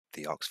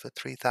The Oxford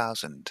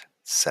 3000,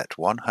 set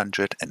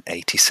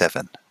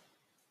 187,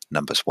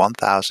 numbers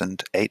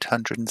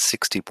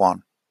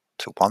 1861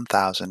 to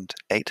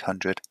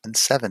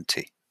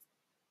 1870.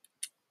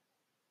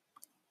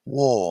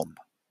 Warm,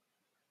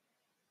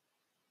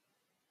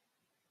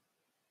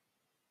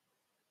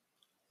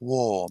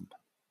 warm.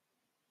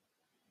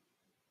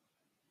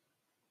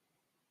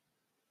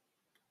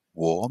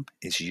 Warm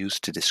is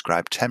used to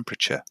describe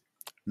temperature,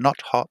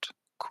 not hot,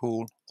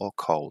 cool, or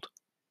cold.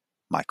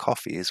 My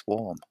coffee is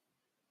warm.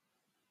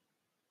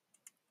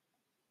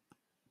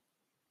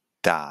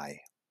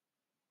 Die,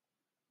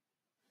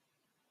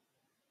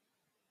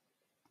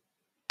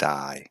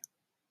 die.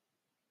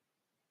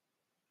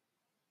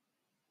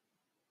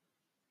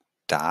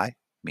 Die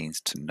means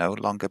to no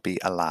longer be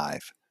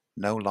alive,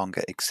 no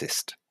longer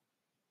exist.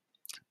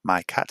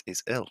 My cat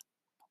is ill.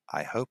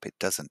 I hope it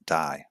doesn't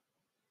die.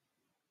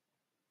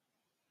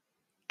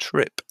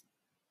 Trip,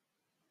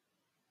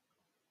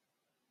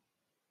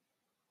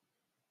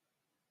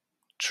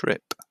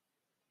 trip.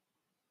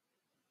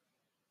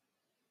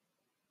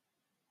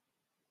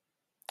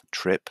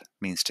 Trip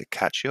means to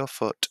catch your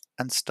foot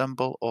and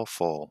stumble or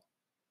fall.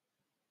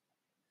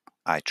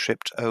 I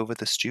tripped over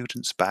the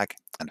student's bag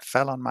and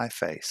fell on my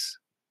face.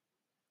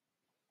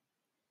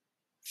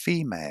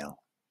 Female,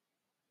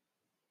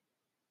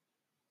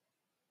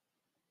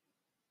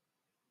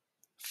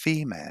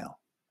 female.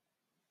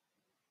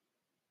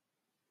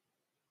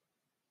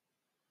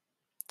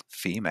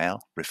 Female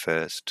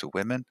refers to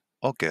women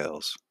or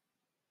girls.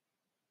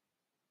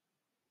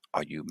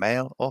 Are you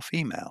male or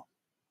female?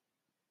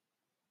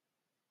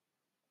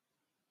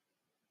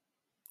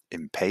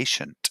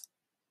 Impatient,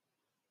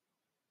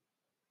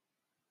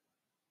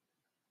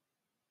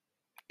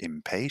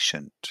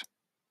 impatient.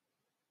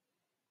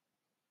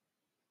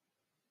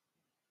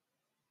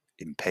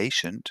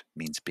 Impatient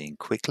means being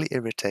quickly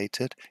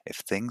irritated if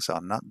things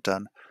are not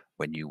done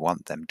when you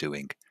want them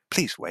doing.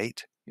 Please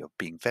wait, you're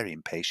being very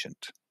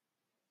impatient.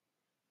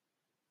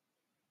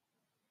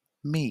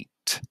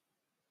 Meet,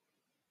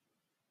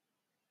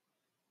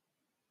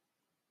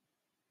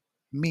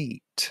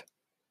 meat.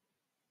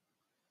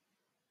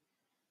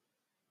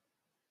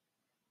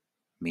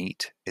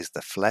 Meat is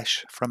the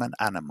flesh from an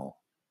animal.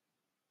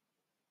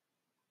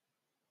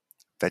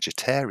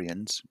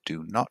 Vegetarians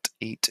do not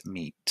eat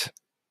meat.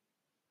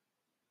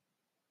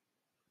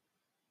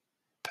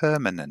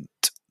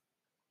 Permanent,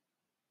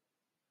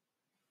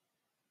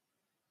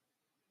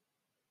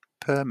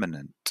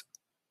 permanent.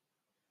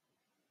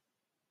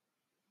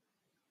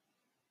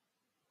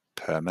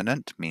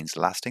 Permanent means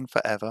lasting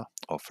forever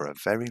or for a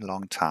very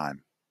long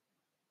time.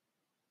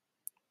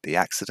 The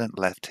accident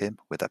left him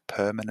with a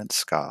permanent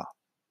scar.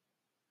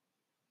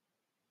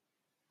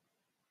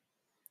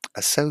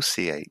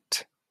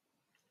 Associate,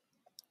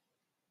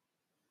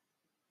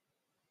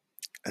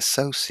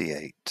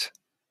 associate.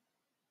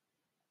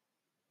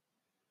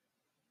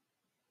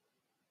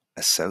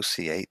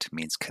 Associate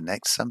means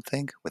connect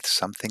something with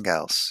something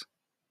else.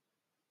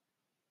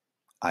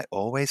 I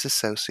always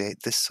associate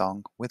this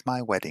song with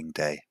my wedding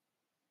day.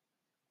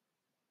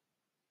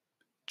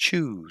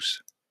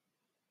 Choose,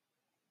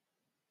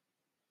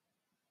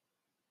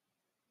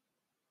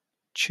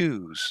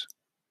 choose.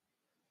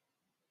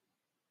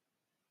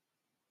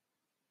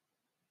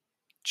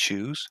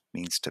 Choose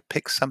means to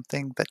pick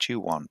something that you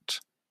want.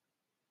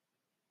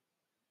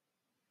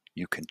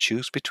 You can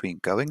choose between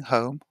going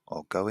home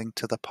or going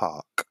to the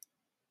park.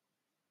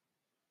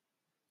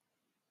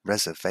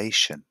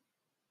 Reservation,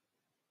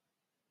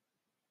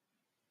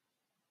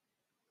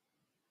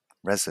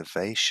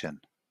 reservation.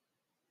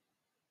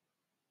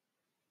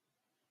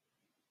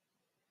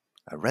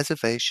 A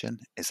reservation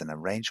is an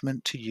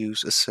arrangement to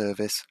use a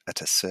service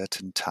at a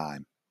certain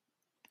time.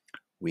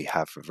 We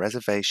have a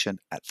reservation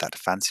at that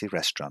fancy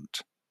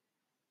restaurant.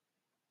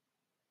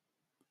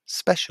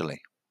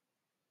 Specially,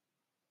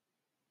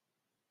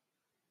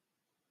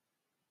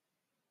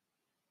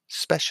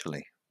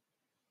 specially.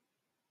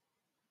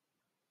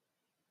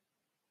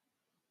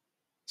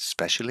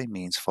 Specially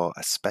means for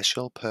a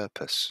special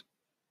purpose.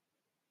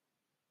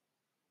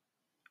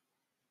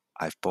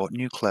 I've bought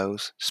new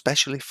clothes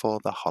specially for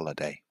the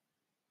holiday.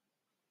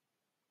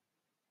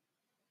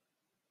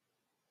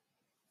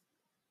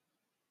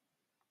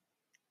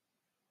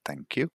 Thank you.